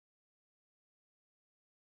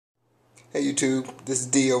Hey YouTube, this is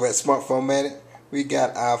D over at SmartPhone Medic. We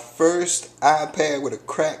got our first iPad with a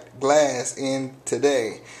cracked glass in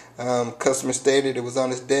today. Customer stated it was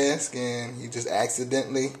on his desk and he just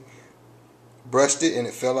accidentally brushed it and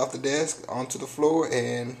it fell off the desk onto the floor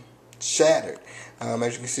and shattered.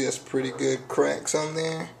 As you can see, that's pretty good cracks on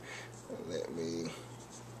there. Let me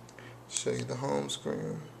show you the home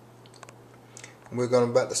screen. We're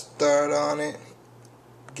about to start on it.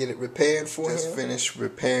 Get it repaired for him. Just finished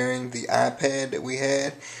repairing the iPad that we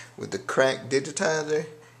had with the cracked digitizer.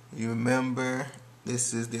 You remember,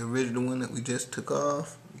 this is the original one that we just took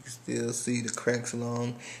off. You can still see the cracks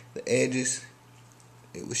along the edges.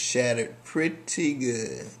 It was shattered pretty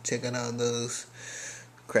good. Check out all those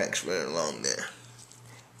cracks right along there.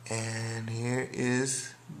 And here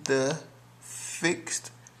is the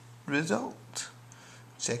fixed result.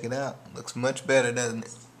 Check it out. Looks much better, doesn't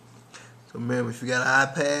it? So remember, if you got an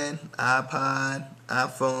iPad, iPod,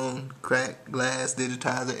 iPhone, cracked glass,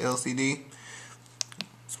 digitizer, LCD,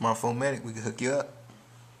 SmartPhone Medic, we can hook you up.